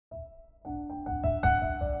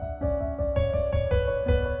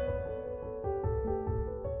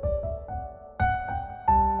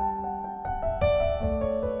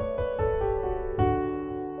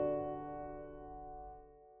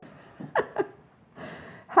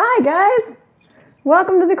guys!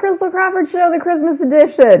 Welcome to the Christel Crawford Show, the Christmas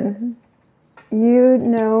edition. You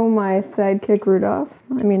know my sidekick Rudolph?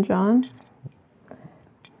 John.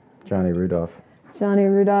 Johnny Rudolph. Johnny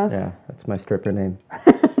Rudolph? Yeah, that's my stripper name. I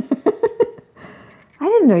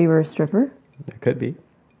didn't know you were a stripper. It could be.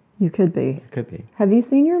 You could be. It could be. Have you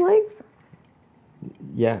seen your legs?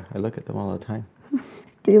 Yeah, I look at them all the time.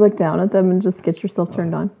 Do you look down at them and just get yourself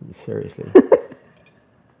turned on? Seriously.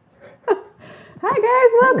 Hi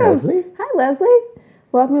guys, welcome. Hi, Leslie. Hi, Leslie.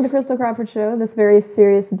 Welcome to the Christel Crawford Show, this very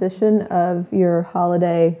serious edition of your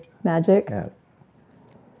holiday magic. Yeah.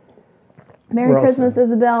 Merry Christmas,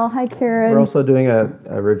 Isabel. Hi, Karen. We're also doing a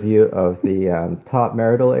review of the top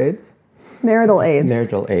marital aids. Marital aids.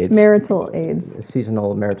 Marital aids. Marital aids.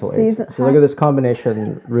 Seasonal marital aids. So look at this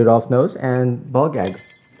combination, Rudolph nose and ball gag.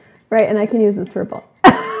 Right, and I can use this for a ball.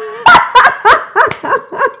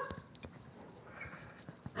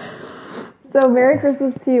 So Merry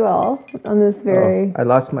Christmas to you all on this very... I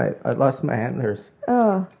lost my antlers.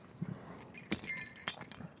 Oh.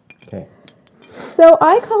 Okay. So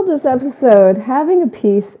I called this episode Having a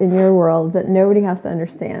Peace in Your World That Nobody Has to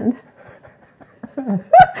Understand. And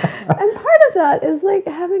part of that is like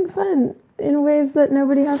having fun in ways that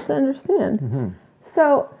nobody has to understand. Mm-hmm.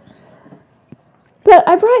 So, but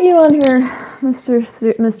I brought you on here,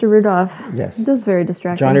 Mr. Rudolph. Yes. Just very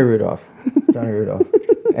distracting. Johnny Rudolph. Johnny Rudolph.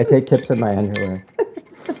 I take tips in my underwear.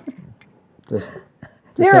 Just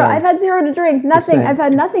zero. saying. I've had zero to drink. Nothing. I've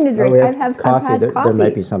had nothing to drink. I've had coffee. There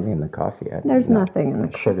might be something in the coffee. There's nothing in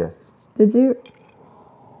the sugar. Did you?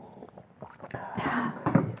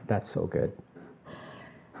 That's so good.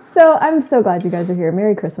 So I'm so glad you guys are here.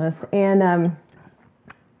 Merry Christmas. And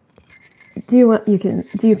do you want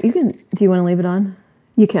to leave it on?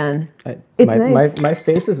 You can. Nice. My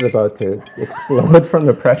face is about to explode from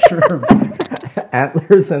the pressure of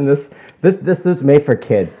antlers, and this was made for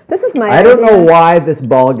kids. This is my I don't know why this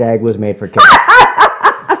ball gag was made for kids.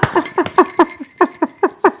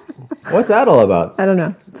 What's that all about? I don't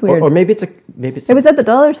know. It's weird. Or maybe it's It was at the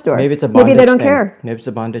dollar store. Maybe it's a bondage Maybe they don't thing. care. Maybe it's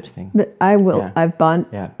a bondage thing. But I will. Yeah. I've bond.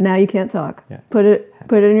 Yeah. Now you can't talk. Yeah. Put it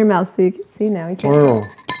in your mouth so you can see. Now you can't.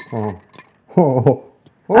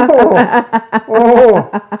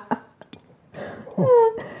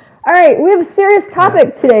 All right, we have a serious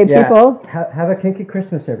topic today, people. Have a kinky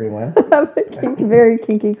Christmas, everyone. Have a very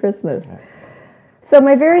kinky Christmas. So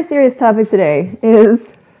my very serious topic today is,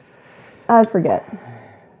 I forget.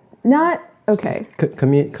 Not, okay.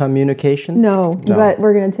 Communication? No, but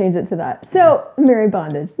we're going to change it to that. So, married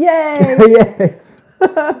bondage. Yay! Yay!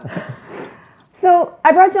 So,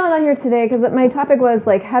 I brought John on here today because my topic was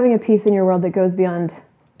like having a peace in your world that goes beyond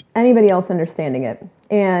anybody else understanding it.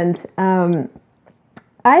 And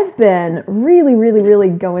I've been really, really, really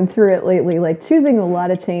going through it lately, like choosing a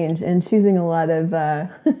lot of change and choosing a lot of,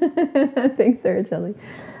 thanks, Sarah Shelley.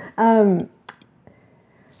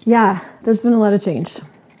 Yeah, there's been a lot of change.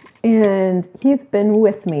 And he's been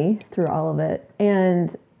with me through all of it.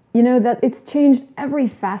 And, you know, that it's changed every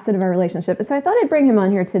facet of our relationship. So I thought I'd bring him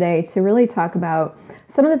on here today to really talk about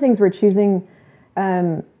some of the things we're choosing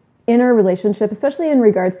in our relationship, especially in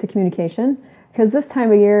regards to communication. Because this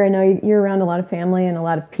time of year, I know you're around a lot of family and a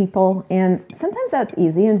lot of people, and sometimes that's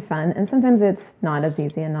easy and fun, and sometimes it's not as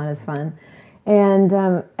easy and not as fun. And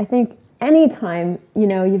I think anytime, you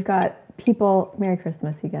know, you've got people, Merry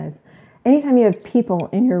Christmas, you guys. Anytime you have people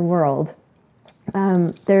in your world,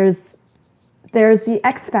 there's the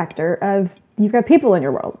X factor of you've got people in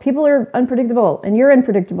your world. People are unpredictable, and you're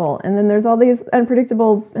unpredictable, and then there's all these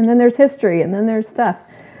unpredictable, and then there's history, and then there's stuff.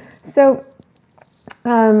 So,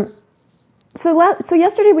 So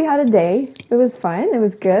yesterday we had a day. It was fun. It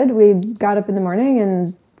was good. We got up in the morning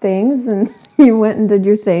and things, and you went and did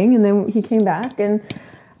your thing, and then he came back, and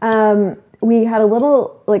we had a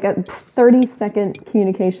little, like a 30-second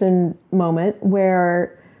communication moment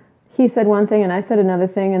where he said one thing and I said another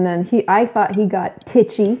thing, and then I thought he got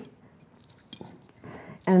titchy,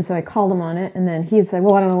 and so I called him on it, and then he said,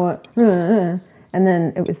 well, I don't know what, and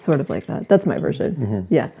then it was sort of like that. That's my version.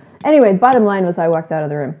 Mm-hmm. Yeah. Anyway, bottom line was I walked out of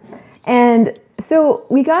the room. And so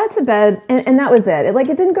we got to bed, and that was it.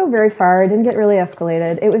 It didn't go very far. It didn't get really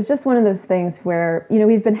escalated. It was just one of those things where, you know,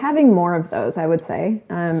 we've been having more of those, I would say,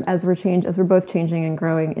 as we're both changing and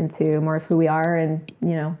growing into more of who we are and,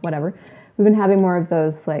 you know, whatever. We've been having more of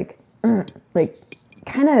those, like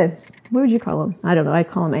kind of, what would you call them? I don't know. I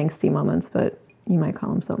call them angsty moments, but you might call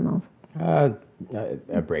them something else.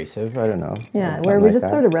 Abrasive, I don't know. Yeah, where we just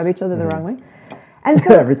sort of rub each other the wrong way. And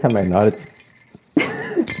so, every time I nod,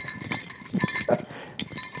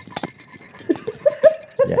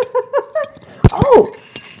 yes. Oh,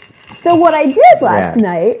 so So what I did last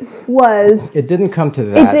night was... It didn't come to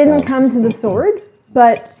that. It didn't come to the sword,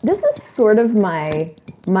 but this is sort of my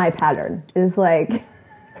pattern, is like...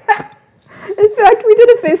 In fact, we did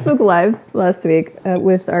a Facebook Live last week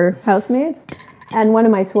with our housemates, and one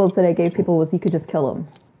of my tools that I gave people was you could just kill them,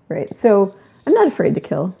 right? So I'm not afraid to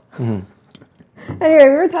kill. Mm-hmm. Anyway,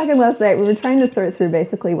 we were talking last night. We were trying to sort through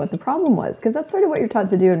basically what the problem was, because that's sort of what you're taught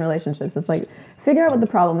to do in relationships. It's like figure out what the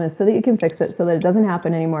problem is so that you can fix it, so that it doesn't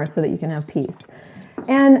happen anymore, so that you can have peace.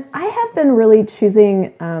 And I have been really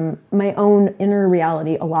choosing my own inner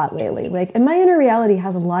reality a lot lately. And my inner reality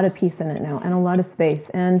has a lot of peace in it now, and a lot of space,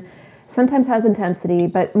 and sometimes has intensity,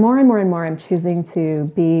 but more and more and more I'm choosing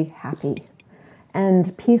to be happy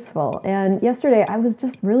and peaceful. And yesterday I was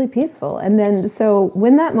just really peaceful. And then, so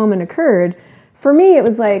when that moment occurred, for me it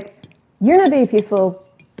was like, you're not being peaceful,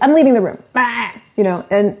 I'm leaving the room,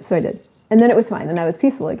 and so I did. And then it was fine, and I was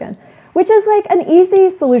peaceful again, which is like an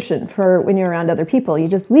easy solution for when you're around other people. You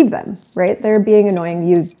just leave them, right? They're being annoying,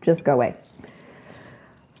 you just go away.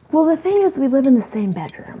 Well, the thing is, we live in the same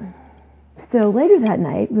bedroom. So later that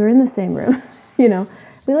night, we were in the same room, we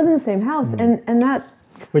live in the same house, and that...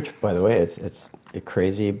 Which, by the way, it's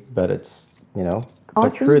crazy, but it's, awesome.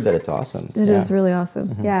 But true that it's awesome. It is really awesome.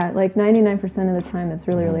 Mm-hmm. Yeah, like 99% of the time, it's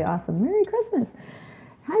really, really awesome. Merry Christmas.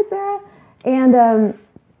 Hi, Sarah. And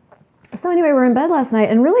so anyway, we were in bed last night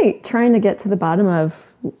and really trying to get to the bottom of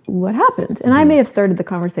what happened. And I may have started the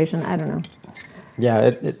conversation, I don't know. Yeah,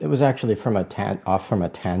 it was actually off from a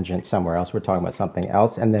tangent somewhere else. We're talking about something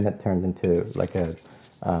else, and then it turned into like a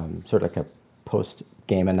sort of like a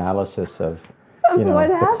post-game analysis of what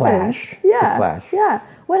the happened. clash. Yeah, the clash. Yeah.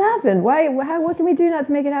 What happened? What can we do not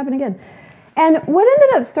to make it happen again? And what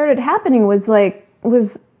ended up started happening was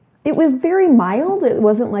it was very mild. It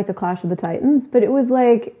wasn't like a Clash of the Titans, but it was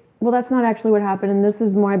like, well, that's not actually what happened, and this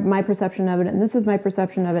is my perception of it, and this is my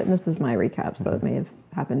perception of it, and this is my recap, so it may have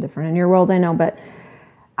happened different in your world, I know, but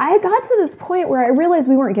I got to this point where I realized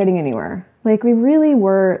we weren't getting anywhere. Like, we really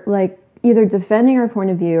were, like, either defending our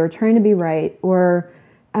point of view or trying to be right, or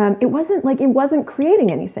it wasn't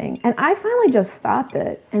creating anything. And I finally just stopped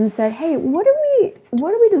it and said, hey, what do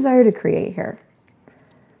we desire to create here?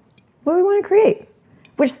 What do we want to create?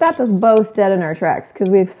 Which stopped us both dead in our tracks, because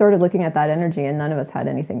we started looking at that energy and none of us had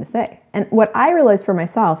anything to say. And what I realized for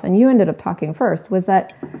myself, and you ended up talking first, was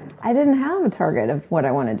that I didn't have a target of what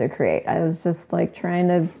I wanted to create. I was just like trying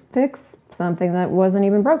to fix something that wasn't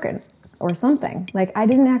even broken or something. Like, I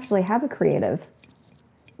didn't actually have a creative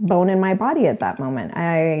bone in my body at that moment.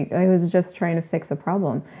 I was just trying to fix a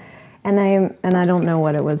problem. And I don't know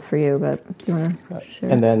what it was for you, but do you want to share?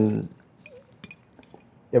 And then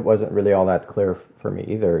it wasn't really all that clear for me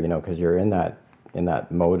either, because you're in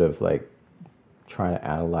that mode of like trying to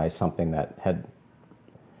analyze something that had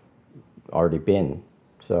already been.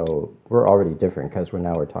 So we're already different because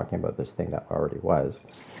we're talking about this thing that already was.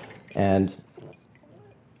 And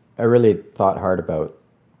I really thought hard about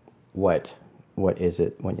what is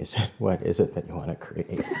it, when you said what is it that you want to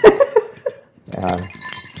create.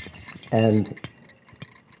 And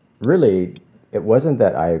really, it wasn't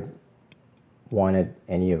that I wanted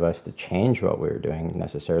any of us to change what we were doing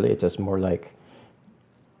necessarily. It's just more like,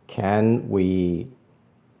 can we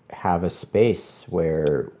have a space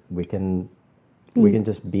where we can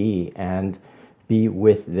just be and be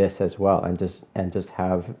with this as well, and just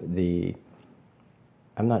have the,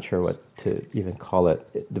 I'm not sure what to even call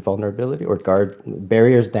it, the vulnerability or guard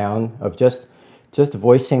barriers down of just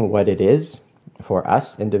voicing what it is for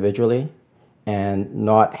us individually, and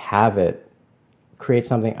not have it create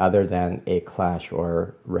something other than a clash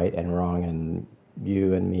or right and wrong and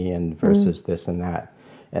you and me and versus this and that,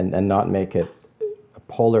 and not make it a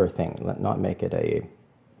polar thing, not make it a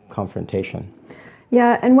confrontation.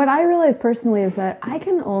 Yeah, and what I realized personally is that I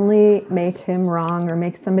can only make him wrong or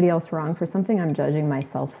make somebody else wrong for something I'm judging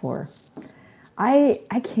myself for. I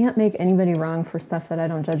can't make anybody wrong for stuff that I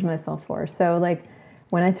don't judge myself for. So like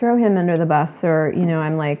when I throw him under the bus, or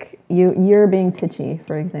I'm like, you're being titchy,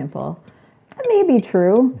 for example. That may be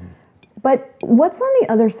true, but what's on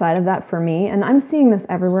the other side of that for me, and I'm seeing this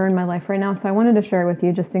everywhere in my life right now, so I wanted to share it with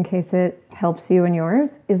you just in case it helps you and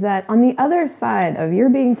yours, is that on the other side of you're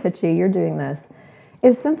being titchy, you're doing this,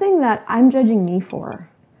 is something that I'm judging me for.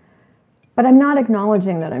 But I'm not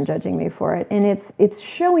acknowledging that I'm judging me for it, and it's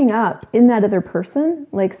showing up in that other person.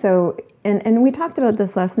 Like, so, and we talked about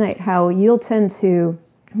this last night, how you'll tend to,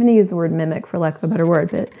 I'm going to use the word mimic for lack of a better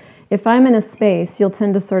word, but if I'm in a space, you'll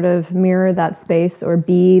tend to sort of mirror that space or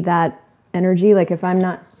be that energy. Like if I'm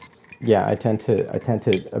not... Yeah, I tend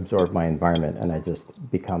to absorb my environment and I just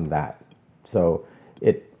become that. So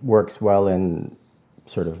it works well in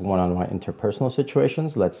sort of one-on-one interpersonal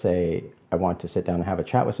situations, let's say I want to sit down and have a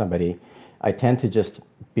chat with somebody, I tend to just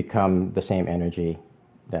become the same energy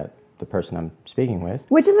that the person I'm speaking with.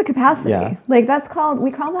 Which is a capacity. Yeah. Like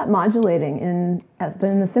we call that modulating in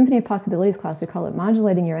the Symphony of Possibilities class, we call it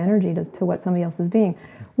modulating your energy to what somebody else is being.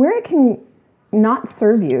 Where it can not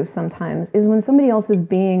serve you sometimes is when somebody else is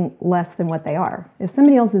being less than what they are. If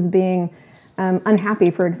somebody else is being unhappy,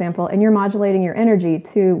 for example, and you're modulating your energy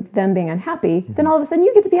to them being unhappy, then all of a sudden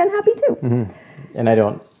you get to be unhappy too. Mm-hmm.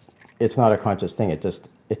 And it's not a conscious thing. It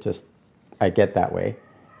just, I get that way,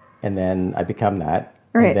 and then I become that.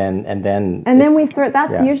 Right. And then we start.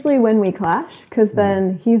 That's usually when we clash, because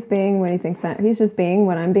then he's being what he thinks that he's just being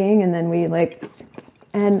what I'm being, and then we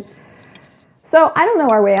and so I don't know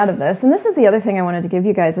our way out of this. And this is the other thing I wanted to give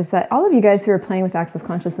you guys is that all of you guys who are playing with access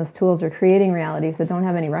consciousness tools are creating realities that don't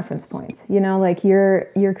have any reference points. Like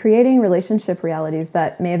you're creating relationship realities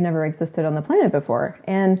that may have never existed on the planet before,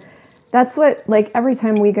 and that's what every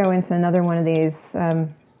time we go into another one of these.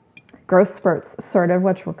 Growth spurts, sort of,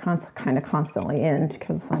 which we're kind of constantly in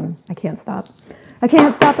because I can't stop. I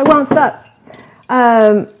can't stop. I won't stop.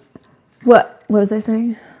 What was I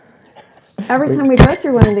saying? Every time we go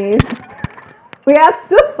through one of these, we have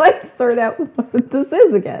to sort out what this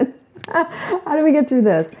is again. How do we get through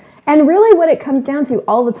this? And really, what it comes down to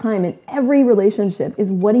all the time in every relationship is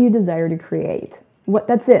what do you desire to create?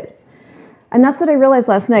 That's it. And that's what I realized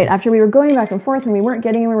last night after we were going back and forth and we weren't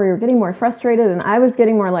getting anywhere. We were getting more frustrated and I was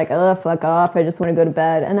getting more oh, fuck off. I just want to go to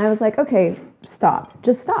bed. And I was like, okay, stop.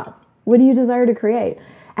 Just stop. What do you desire to create?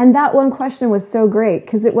 And that one question was so great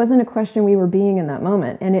because it wasn't a question we were being in that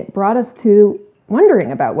moment. And it brought us to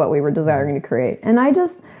wondering about what we were desiring to create. And I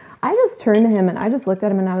just turned to him and I just looked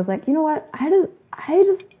at him and I was like, you know what? I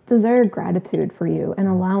just desire gratitude for you and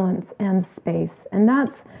allowance and space. And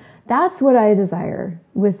that's what I desire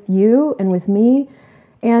with you and with me.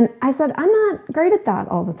 And I said, I'm not great at that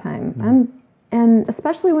all the time. And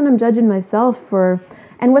especially when I'm judging myself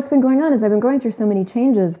and what's been going on is I've been going through so many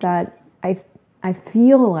changes that I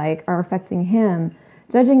feel like are affecting him,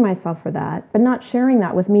 judging myself for that, but not sharing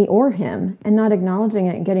that with me or him and not acknowledging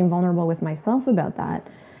it and getting vulnerable with myself about that.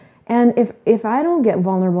 And if I don't get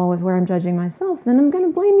vulnerable with where I'm judging myself, then I'm going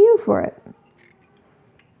to blame you for it.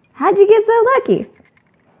 How'd you get so lucky?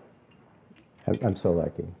 I'm so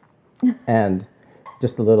lucky. And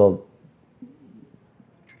just a little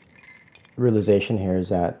realization here is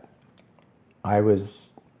that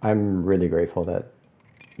I'm really grateful that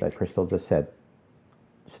Christel just said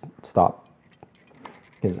stop,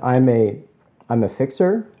 because I'm a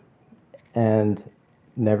fixer and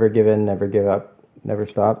never give in, never give up, never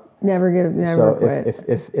stop, never quit. So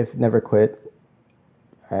if never quit,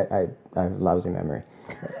 I have a lousy memory.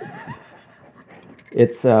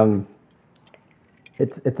 It's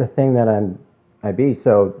a thing that I be.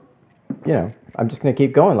 So, I'm just going to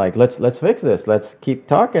keep going. Let's fix this. Let's keep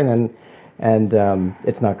talking, and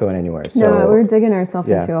it's not going anywhere. So, no, we're digging ourselves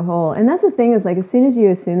into a hole. And that's the thing is as soon as you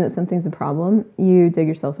assume that something's a problem, you dig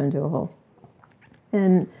yourself into a hole.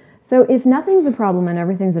 And so if nothing's a problem and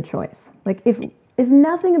everything's a choice, if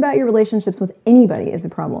nothing about your relationships with anybody is a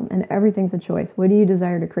problem and everything's a choice, what do you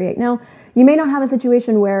desire to create? Now, you may not have a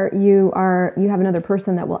situation where you have another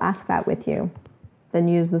person that will ask that with you. Then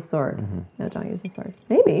use the sword. Mm-hmm. No, don't use the sword.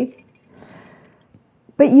 Maybe.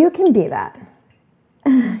 But you can be that.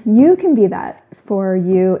 You can be that for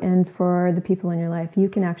you and for the people in your life. You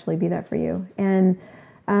can actually be that for you. And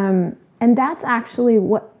that's actually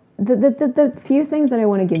what the few things that I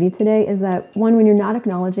want to give you today is that one, when you're not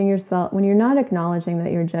acknowledging yourself, when you're not acknowledging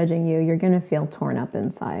that you're judging you, you're going to feel torn up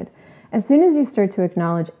inside. As soon as you start to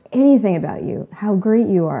acknowledge anything about you, how great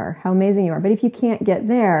you are, how amazing you are, but if you can't get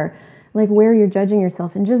there, where you're judging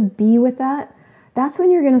yourself and just be with that, that's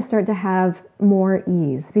when you're going to start to have more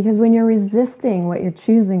ease. Because when you're resisting what you're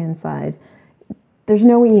choosing inside, there's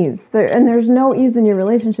no ease. There's no ease in your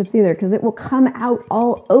relationships either, because it will come out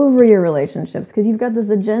all over your relationships because you've got this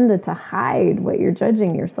agenda to hide what you're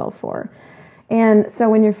judging yourself for. And so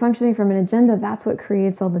when you're functioning from an agenda, that's what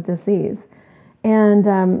creates all the disease. And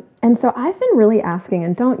so I've been really asking,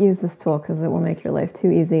 and don't use this tool because it will make your life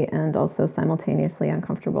too easy and also simultaneously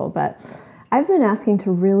uncomfortable, but I've been asking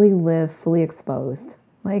to really live fully exposed,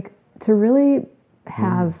 to really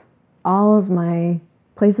have all of my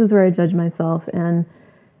places where I judge myself and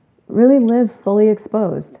really live fully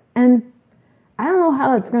exposed. And I don't know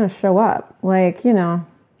how that's going to show up. Well,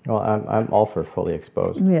 I'm all for fully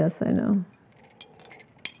exposed. Yes, I know.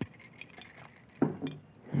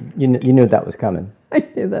 You knew that was coming. I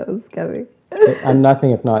knew that was coming. I'm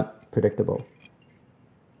nothing if not predictable.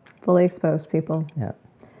 Fully exposed people. Yeah.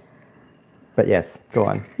 But yes, go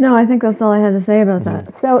on. No, I think that's all I had to say about Mm-hmm.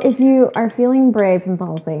 that. So if you are feeling brave and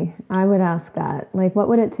ballsy, I would ask that. Like, what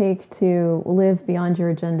would it take to live beyond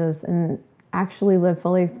your agendas and actually live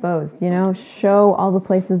fully exposed? You know, show all the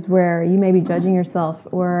places where you may be judging yourself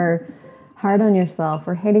or hard on yourself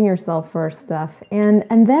or hating yourself for stuff. And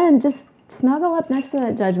then just snuggle up next to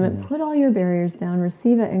that judgment, put all your barriers down,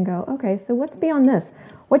 receive it, and go, okay, so what's beyond this?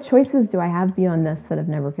 What choices do I have beyond this that I've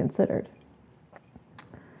never considered?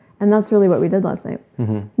 And that's really what we did last night.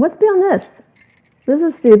 Mm-hmm. What's beyond this? This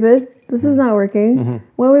is stupid. This is not working. Mm-hmm.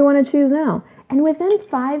 What do we want to choose now? And within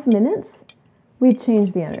 5 minutes, we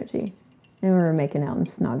changed the energy. And we were making out and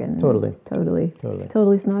snogging. Totally.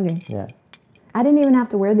 Totally snogging. Yeah. I didn't even have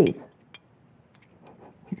to wear these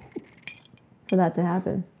for that to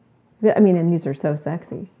happen. I mean, and these are so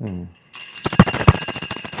sexy. Mm.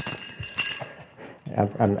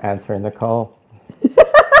 I'm answering the call.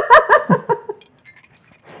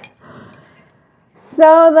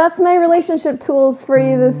 So that's my relationship tools for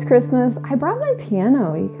you this Christmas. I brought my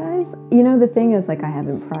piano, you guys. You know, the thing is, like, I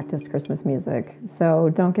haven't practiced Christmas music, so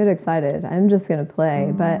don't get excited. I'm just going to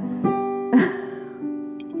play, but...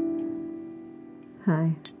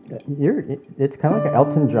 Hi. It's kind of like an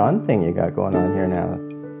Elton John thing you got going on here now.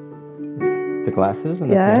 The glasses and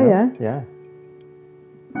the piano. Yeah.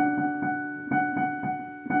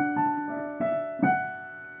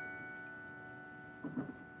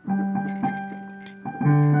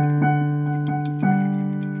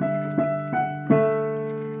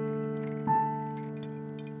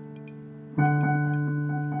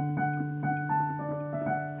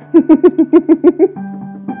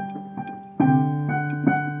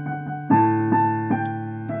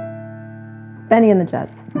 Benny and the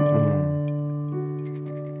Jets. Mm-hmm.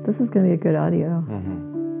 This is going to be a good audio. Mm-hmm.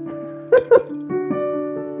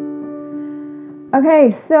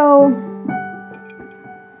 Okay, so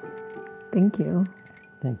thank you.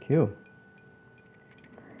 Thank you.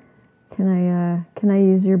 Can I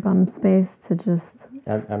use your bum space to just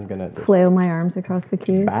I'm gonna flail my arms across the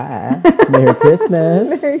keys? Bye. Merry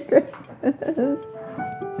Christmas. Merry Christmas.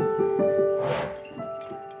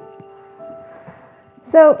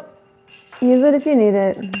 So, use it if you need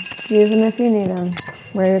it. Use them if you need them.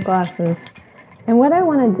 Wear your glasses. And what I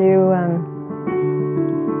want to do,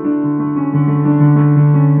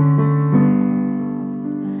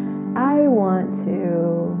 I want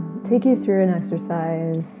to take you through an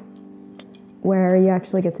exercise where you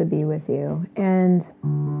actually get to be with you. And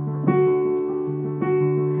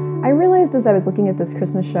I realized as I was looking at this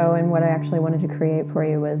Christmas show and what I actually wanted to create for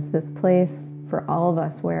you was this place for all of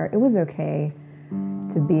us where it was okay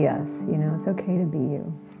to be us. You know, it's okay to be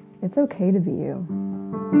you. It's okay to be you.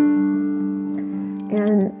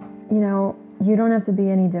 And, you know, you don't have to be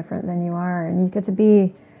any different than you are. And you get to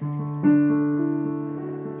be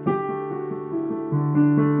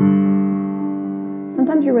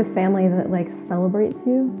sometimes you're with family that like celebrates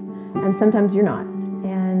you, and sometimes you're not.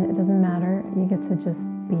 And it doesn't matter. You get to just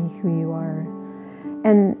be who you are.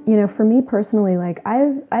 And, you know, for me personally, like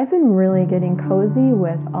I've been really getting cozy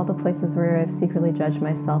with all the places where I've secretly judged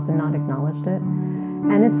myself and not acknowledged it.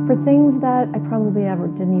 And it's for things that I probably ever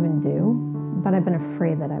didn't even do, but I've been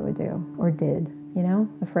afraid that I would do or did, you know,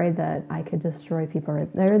 afraid that I could destroy people or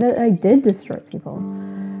that I did destroy people,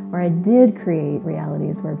 or I did create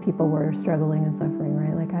realities where people were struggling and suffering,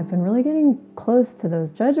 right? Like I've been really getting close to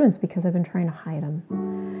those judgments because I've been trying to hide them.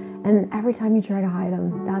 And every time you try to hide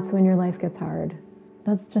them, that's when your life gets hard.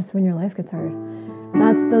 That's just when your life gets hard.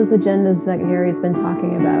 That's those agendas that Gary's been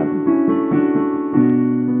talking about.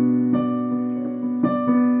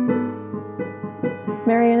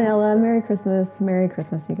 Mary and Ella, Merry Christmas. Merry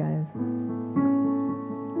Christmas, you guys.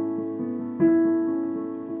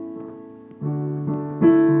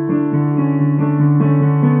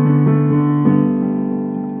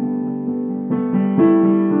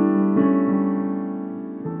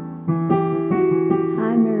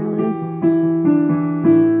 Hi, Marilyn.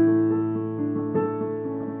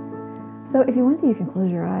 So if you want to, you can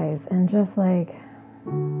close your eyes and just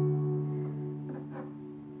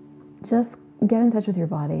get in touch with your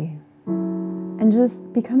body and just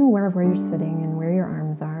become aware of where you're sitting and where your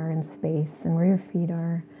arms are in space and where your feet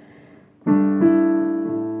are.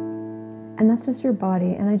 And that's just your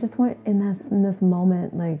body. And I just want in this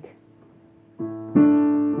moment, like,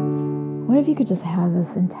 what if you could just have this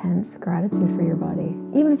intense gratitude for your body?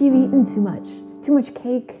 Even if you've eaten too much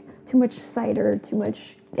cake, too much cider, too much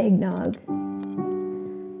eggnog.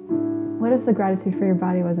 What if the gratitude for your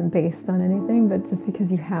body wasn't based on anything, but just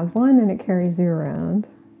because you have one and it carries you around?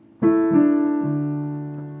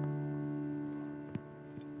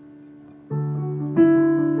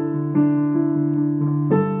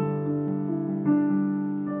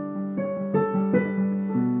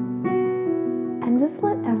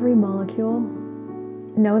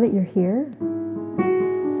 you're here.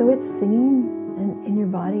 So it's singing in your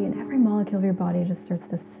body, and every molecule of your body just starts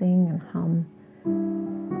to sing and hum.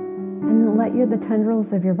 And let the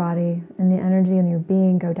tendrils of your body and the energy in your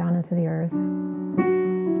being go down into the earth.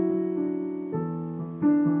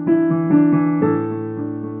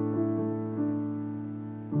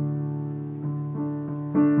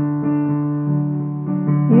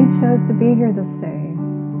 You chose to be here this day.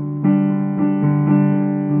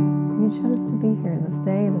 You chose to be here this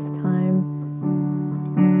day, this time.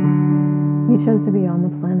 You chose to be on the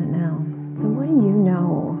planet now. So what do you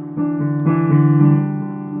know?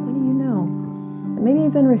 What do you know? Maybe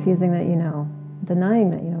you've been refusing that you know, denying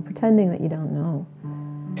that you know, pretending that you don't know.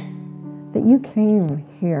 That you came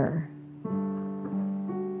here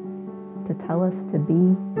to tell us to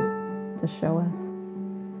be, to show us.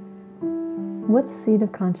 What seed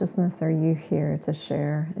of consciousness are you here to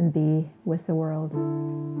share and be with the world?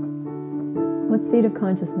 What seed of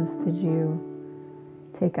consciousness did you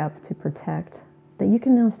take up to protect that you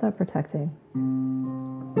can now stop protecting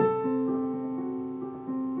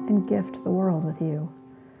and gift the world with you?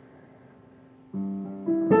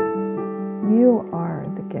 You are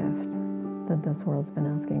the gift that this world's been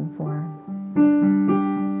asking for.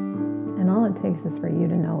 And all it takes is for you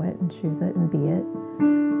to know it and choose it and be it,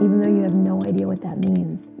 even though you have no idea what that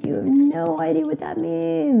means. You have no idea what that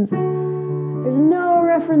means. There's no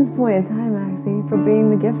reference points, hi Maxie, for being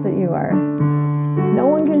the gift that you are. No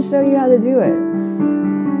one can show you how to do it.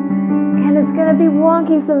 And it's going to be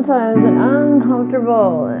wonky sometimes and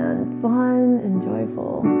uncomfortable and fun and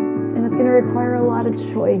joyful. And it's going to require a lot of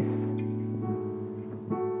choice.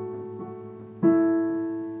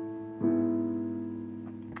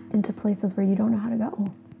 Into places where you don't know how to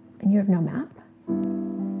go. And you have no map.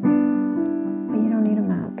 But you don't need a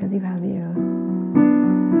map because you have you.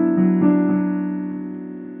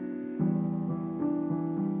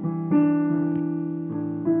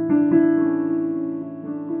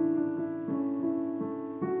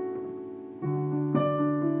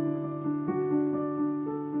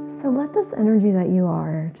 So let this energy that you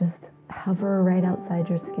are just hover right outside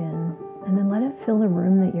your skin, and then let it fill the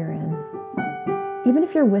room that you're in. Even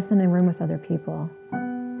if you're in a room with other people.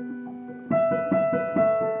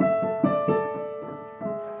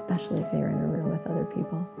 Especially if you're in a room with other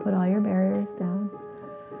people. Put all your barriers down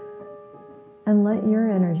and let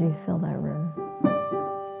your energy fill that room.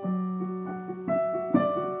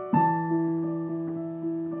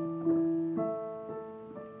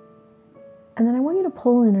 And then I want you to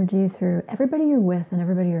pull energy through everybody you're with and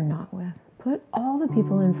everybody you're not with. Put all the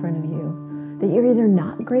people in front of you that you're either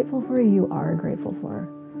not grateful for or you are grateful for.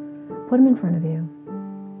 Put them in front of you.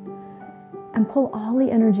 And pull all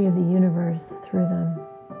the energy of the universe through them.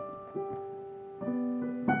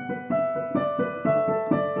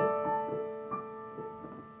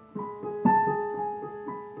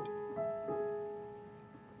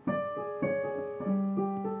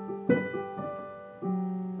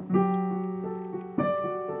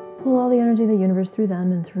 Pull all the energy of the universe through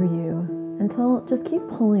them and through you until just keep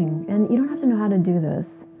pulling. And you don't have to know how to do this.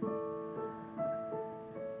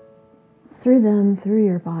 Through them, through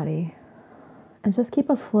your body. And just keep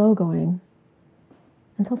a flow going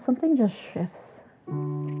until something just shifts. Hi,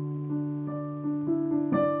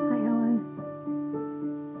 Helen.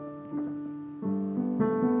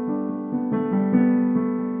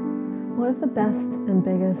 What if the best and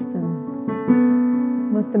biggest and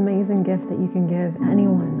most amazing gift that you can give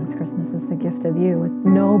anyone this Christmas is the gift of you with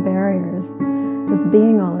no barriers, just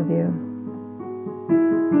being all of you.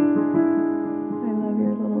 I love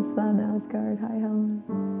your little son, Asgard. Hi, Helen.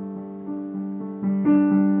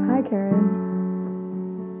 Hi, Karen.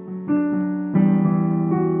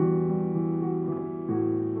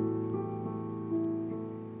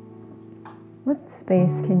 What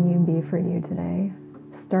space can you be for you today?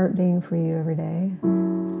 Start being for you every day.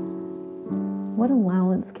 What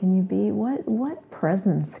allowance can you be? What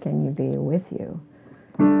presence can you be with you?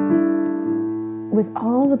 With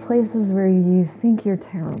all the places where you think you're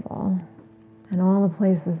terrible and all the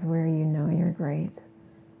places where you know you're great.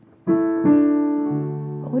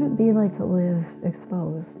 What would it be like to live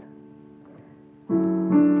exposed?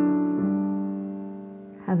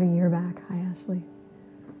 Having your back. Hi, Ashley.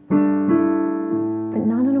 But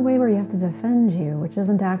not in a way where you have to defend you, which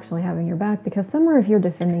isn't actually having your back, because somewhere if you're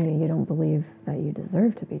defending you, you don't believe that you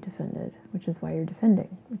deserve to be defended, which is why you're defending,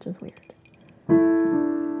 which is weird.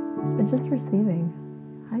 But just receiving.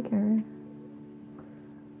 Hi, Karen.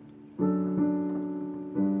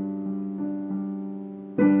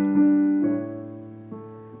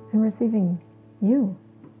 And receiving you.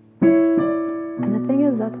 And the thing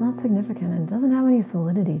is, that's not significant. It doesn't have any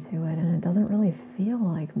solidity to it, and it doesn't really feel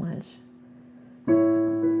like like much.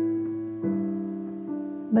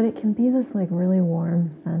 But it can be this like really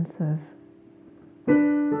warm sense of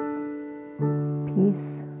peace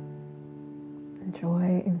and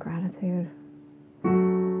joy and gratitude.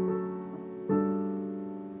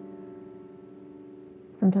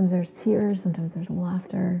 Sometimes there's tears, sometimes there's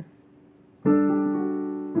laughter.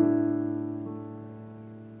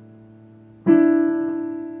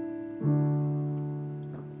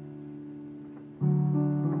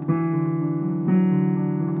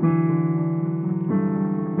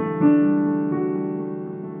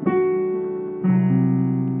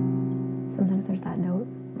 Sometimes there's that note.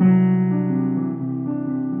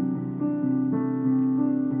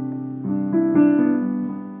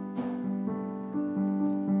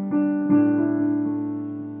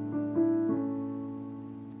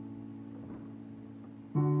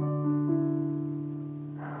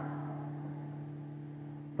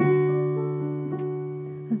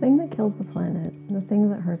 The thing that kills the planet, the thing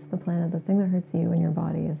that hurts the planet, the thing that hurts you and your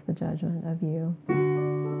body is the judgment of you.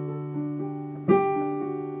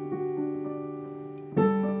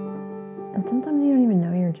 And sometimes you don't even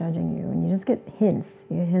know you're judging you, and you just get hints.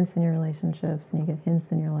 You get hints in your relationships, and you get hints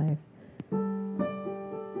in your life.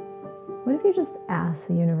 What if you just ask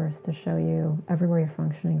the universe to show you everywhere you're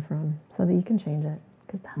functioning from so that you can change it?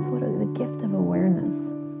 Because that's what the gift of awareness.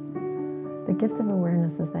 The gift of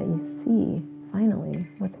awareness is that you see, finally,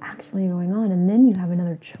 what's actually going on, and then you have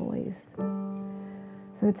another choice.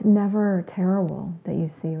 So it's never terrible that you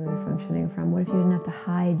see where you're functioning from. What if you didn't have to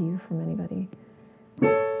hide you from anybody?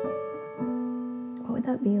 What would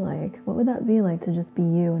that be like? What would that be like to just be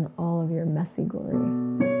you in all of your messy glory?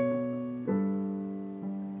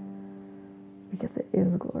 Because it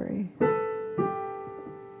is glory.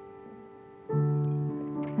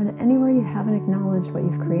 And anywhere you haven't acknowledged what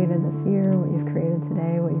you've created this year, what you've created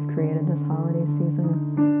today, what you've created this holiday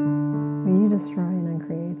season, will you destroy and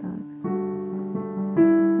uncreate that?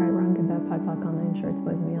 Right, wrong, good, bad, pod, poc, online, shirts,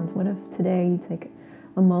 boys and beyonds. What if today you take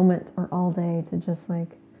a moment or all day to just like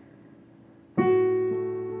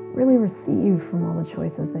really receive from all the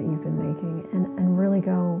choices that you've been making and really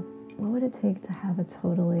go, what would it take to have a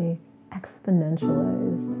totally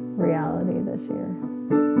exponentialized reality this year?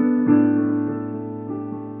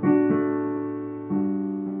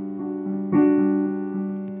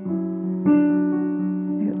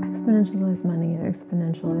 Exponentialized money,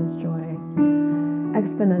 exponentialized joy,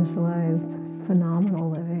 exponentialized phenomenal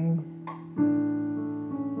living.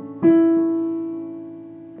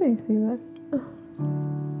 Thanks, Eva.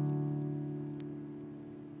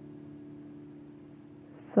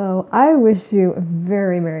 So I wish you a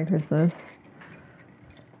very Merry Christmas.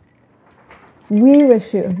 We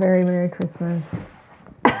wish you a very Merry Christmas.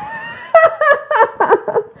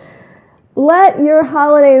 Let your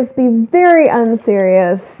holidays be very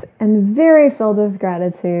unserious and very filled with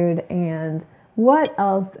gratitude. And what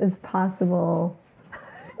else is possible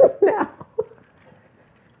now?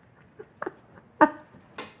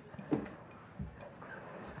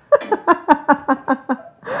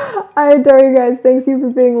 I adore you guys. Thank you for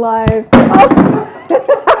being live.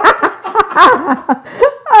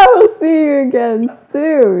 I will see you again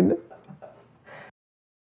soon.